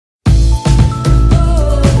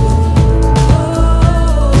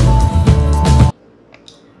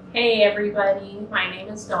everybody, my name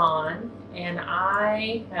is Dawn, and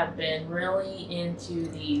I have been really into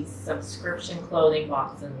these subscription clothing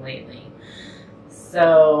boxes lately.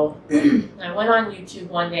 So I went on YouTube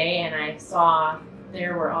one day and I saw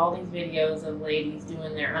there were all these videos of ladies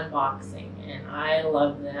doing their unboxing, and I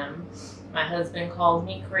love them. My husband calls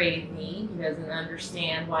me crazy. He doesn't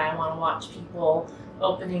understand why I want to watch people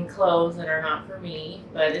opening clothes that are not for me,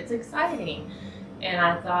 but it's exciting. And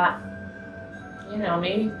I thought, you know,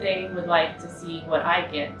 maybe they would like to see what I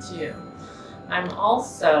get too. I'm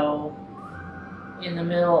also in the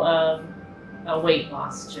middle of a weight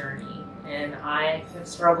loss journey, and I have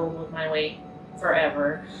struggled with my weight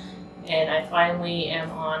forever. And I finally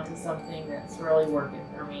am on to something that's really working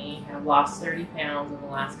for me. I've lost 30 pounds in the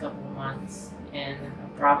last couple of months, and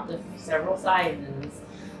I've dropped several sizes.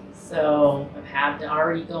 So I've had to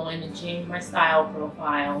already go in and change my style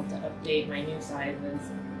profile to update my new sizes.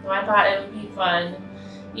 So I thought it would be fun,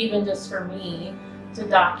 even just for me, to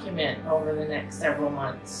document over the next several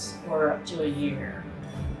months or up to a year.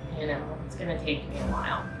 You know, it's going to take me a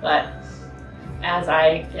while, but as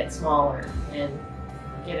I get smaller and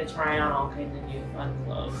get to try on all kinds of new fun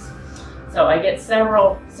clothes. So I get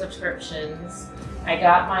several subscriptions. I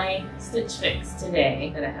got my Stitch Fix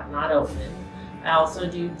today that I have not opened. I also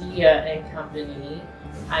do Dia and Company.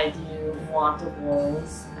 I do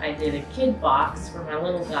Wantables. I did a kid box for my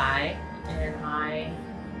little guy,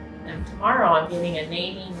 and tomorrow I'm getting a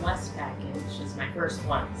Nadine West package. It's my first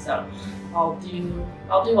one, so I'll do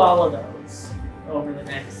all of those over the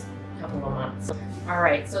next couple of months.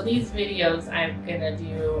 Alright, so these videos I'm gonna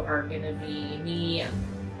do are gonna be me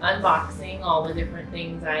unboxing all the different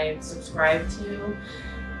things I've subscribed to.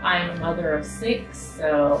 I'm a mother of 6,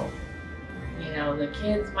 so you know, the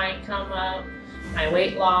kids might come up, my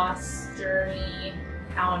weight loss journey,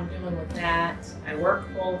 how I'm doing with that. I work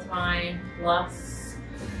full time plus,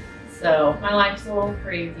 so my life's a little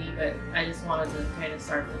crazy, but I just wanted to kind of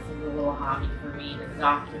start this as a little hobby for me to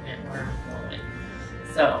document where I'm going.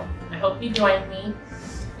 So I hope you join me,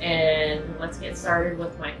 and let's get started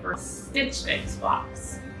with my first Stitch Fix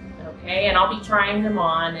box. Okay, and I'll be trying them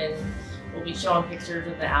on, and we'll be showing pictures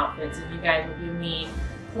of the outfits. If you guys will give me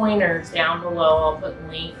pointers down below, I'll put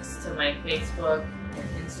links to my Facebook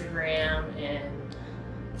and Instagram, and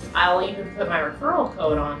I'll even put my referral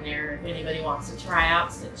code on there if anybody wants to try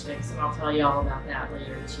out Stitch Fix, and I'll tell you all about that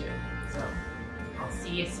later too. So I'll see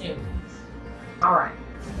you soon. Alright,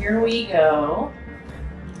 here we go.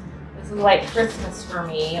 This is like Christmas for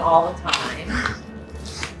me all the time.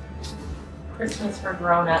 Christmas for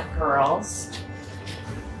grown-up girls.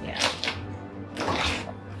 Yeah.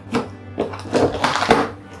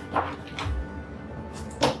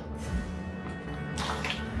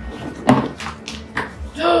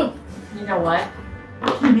 You know what?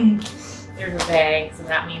 There's a bag, so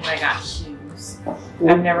that means I got shoes.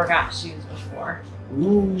 I've never got shoes before.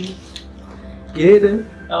 Ooh. Get it.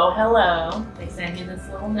 Oh, hello. They send you this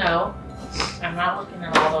little note. I'm not looking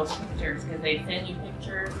at all those pictures because they send you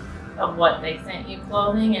pictures of what they sent you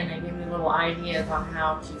clothing, and they give you little ideas on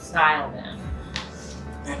how to style them.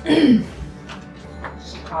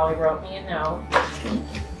 She probably wrote me a note.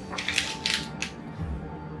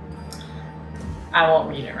 I won't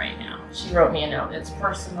read it right now. She wrote me a note. It's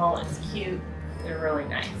personal, it's cute, they're really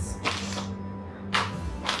nice.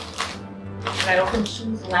 Should I open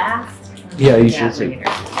shoes last? Yeah, you should see.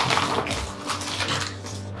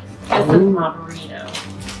 This is my burrito.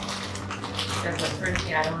 Does it look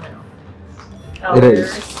pretty? I don't know. Oh, it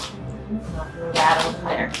is. I'll throw that over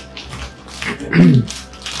there.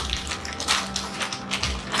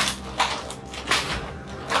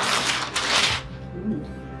 Ooh,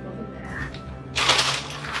 look at that.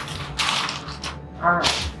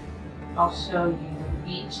 Alright. I'll show you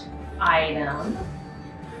each item.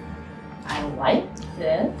 I like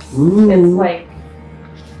this. Ooh. It's like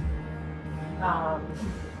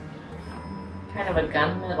kind of a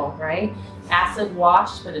gunmetal, right? Acid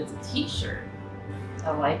wash, but it's a t-shirt.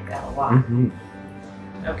 I like that a lot.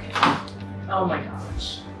 Okay. Oh my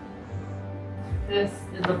gosh. This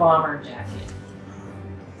is a bomber jacket.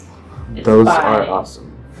 Those are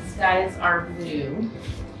awesome. Skies are blue.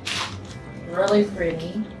 Really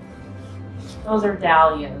pretty. Those are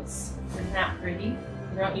dahlias. Isn't that pretty?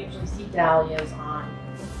 You don't usually see dahlias on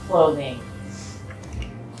clothing.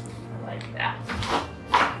 I like that.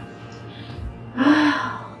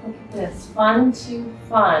 Look at this. Fun to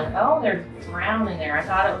fun. Oh, there's brown in there. I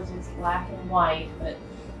thought it was just black and white, but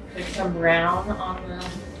there's some brown on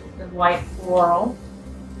the white floral.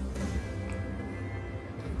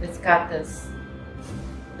 It's got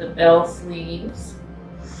the bell sleeves.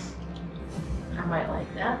 I might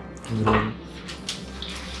like that.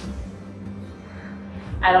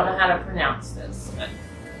 I don't know how to pronounce this, but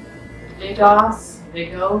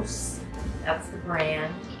Vigos, that's the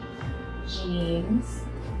brand. Jeans.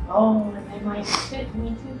 Oh, and they might fit me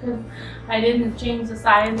too because I didn't change the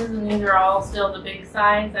sizes and these are all still the big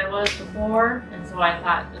size I was before. And so I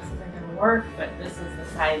thought this isn't going to work, but this is the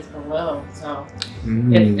size below. So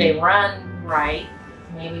if they run right,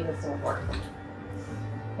 maybe this will work.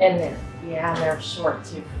 And then, yeah, they're short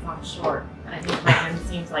too. I'm short. I think my end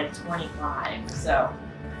seems like 25. So,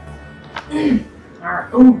 all right.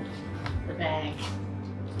 Ooh, the bag.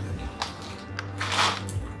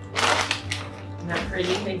 Isn't that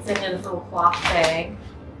pretty? They send you this little cloth bag.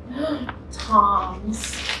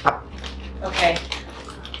 Tom's. Okay.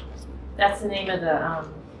 That's the name of the,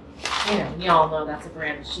 y'all know that's a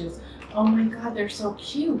brand of shoes. Oh my God, they're so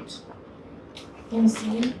cute. Can you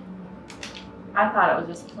see? I thought it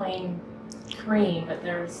was just plain cream, but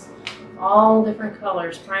there's all different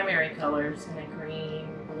colors, primary colors, kind of green,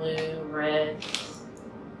 blue, red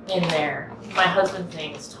in there. My husband's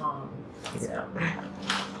name is Tom, so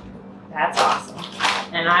that's awesome.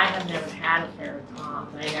 And I have never had a pair of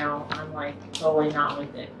Toms. I know I'm like totally not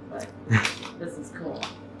with it, but this is cool.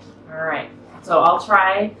 All right, so I'll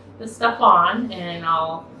try this stuff on and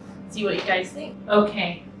I'll see what you guys think.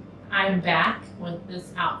 Okay, I'm back with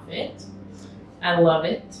this outfit. I love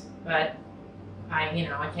it, but I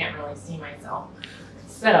can't really see myself.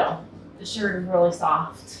 So the shirt is really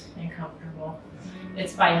soft and comfortable.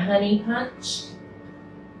 It's by Honey Punch,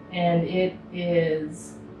 and it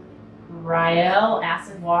is Riel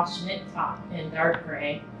Acid Wash Knit Top in dark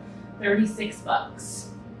gray, 36 bucks.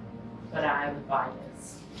 But I would buy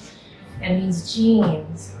this. And these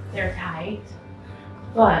jeans, they're tight,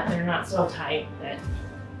 but they're not so tight that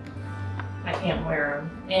I can't wear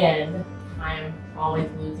them. And I'm always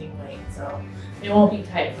losing weight, so they won't be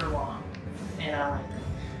tight for long. And I like them.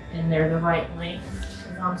 And they're the right length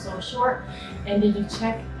because I'm so short. And did you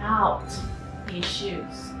check out these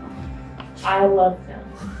shoes? I love them.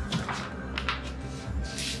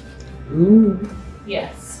 Ooh.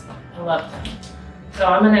 Yes, I love them. So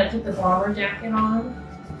I'm gonna put the bomber jacket on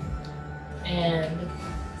and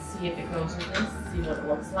see if it goes with this, see what it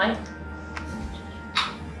looks like.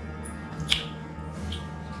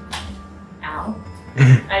 Ow.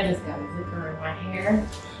 I just got a zipper in my hair.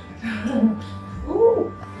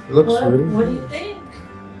 Ooh. It looks really What do you think?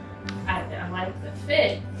 I like the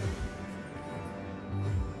fit.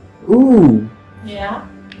 Ooh. Yeah?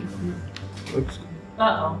 Looks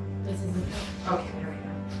Uh-oh. This is okay, there we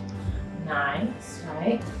go. Nice,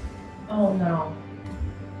 right? Oh no.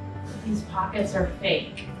 These pockets are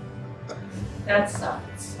fake. That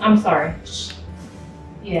sucks. I'm sorry.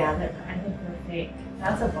 Yeah, I think they're fake.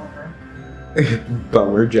 That's a bummer.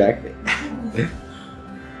 bummer jacket.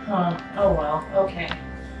 Huh. Oh well. Okay.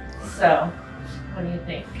 So, what do you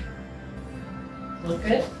think? Look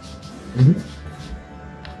good? Mm-hmm.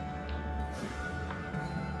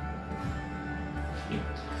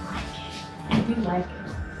 I do like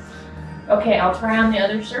it. Okay, I'll try on the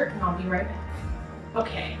other shirt and I'll be right back.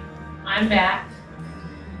 Okay, I'm back.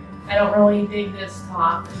 I don't really dig this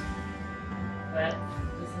top, but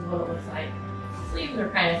this is what it looks like. Sleeves are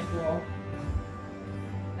kind of cool.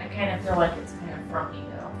 I kind of feel like it's kind of frumpy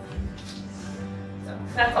though. So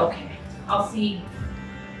that's okay. I'll see,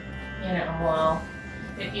 well,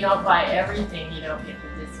 if you don't buy everything, you don't get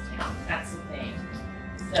the discount. That's the thing.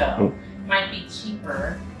 So it might be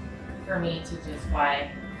cheaper for me to just buy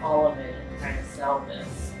all of it and try to sell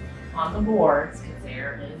this on the boards, because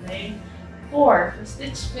there is a board for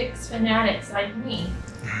Stitch Fix fanatics like me.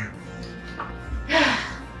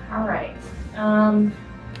 All right.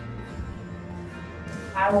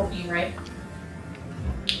 I will be right back.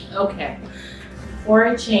 Okay. Before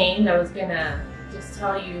I change, I was gonna just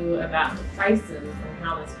tell you about the prices and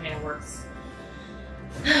how this kind of works.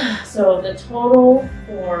 So the total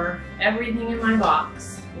for everything in my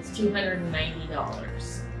box was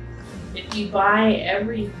 $290. If you buy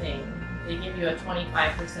everything, they give you a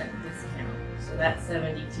 25% discount, so that's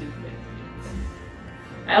 $72.50.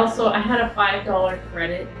 I had a $5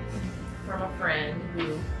 credit from a friend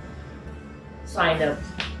who signed up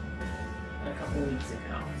a couple weeks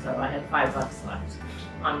ago, so I had $5 left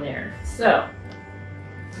on there. So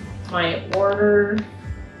my order.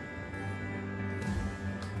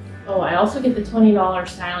 Oh, I also get the $20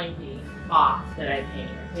 styling fee off that I paid.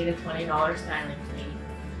 I paid a $20 styling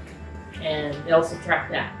fee, and they'll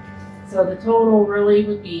subtract that. So the total really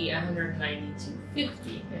would be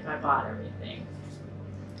 $192.50 if I bought everything.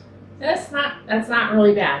 That's not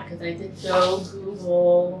really bad, because I did go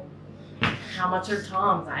Google how much are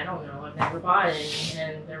Toms. I don't know. I've never bought any,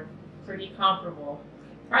 and they're pretty comparable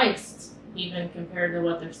priced. even compared to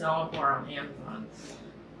what they're selling for on Amazon.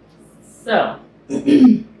 So,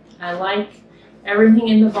 I like everything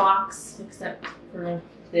in the box except for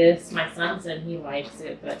this. My son said he likes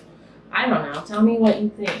it, but I don't know. Tell me what you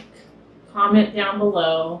think. Comment down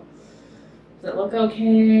below. Does it look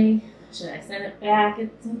okay? Should I send it back?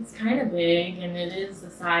 It's kind of big, and it is the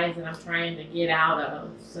size that I'm trying to get out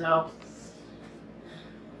of. So,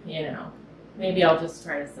 you know, maybe I'll just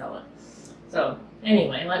try to sell it. So,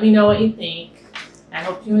 anyway, let me know what you think. I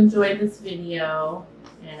hope you enjoyed this video,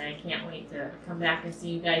 and I can't wait to come back and see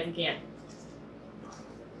you guys again.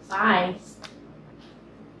 Bye.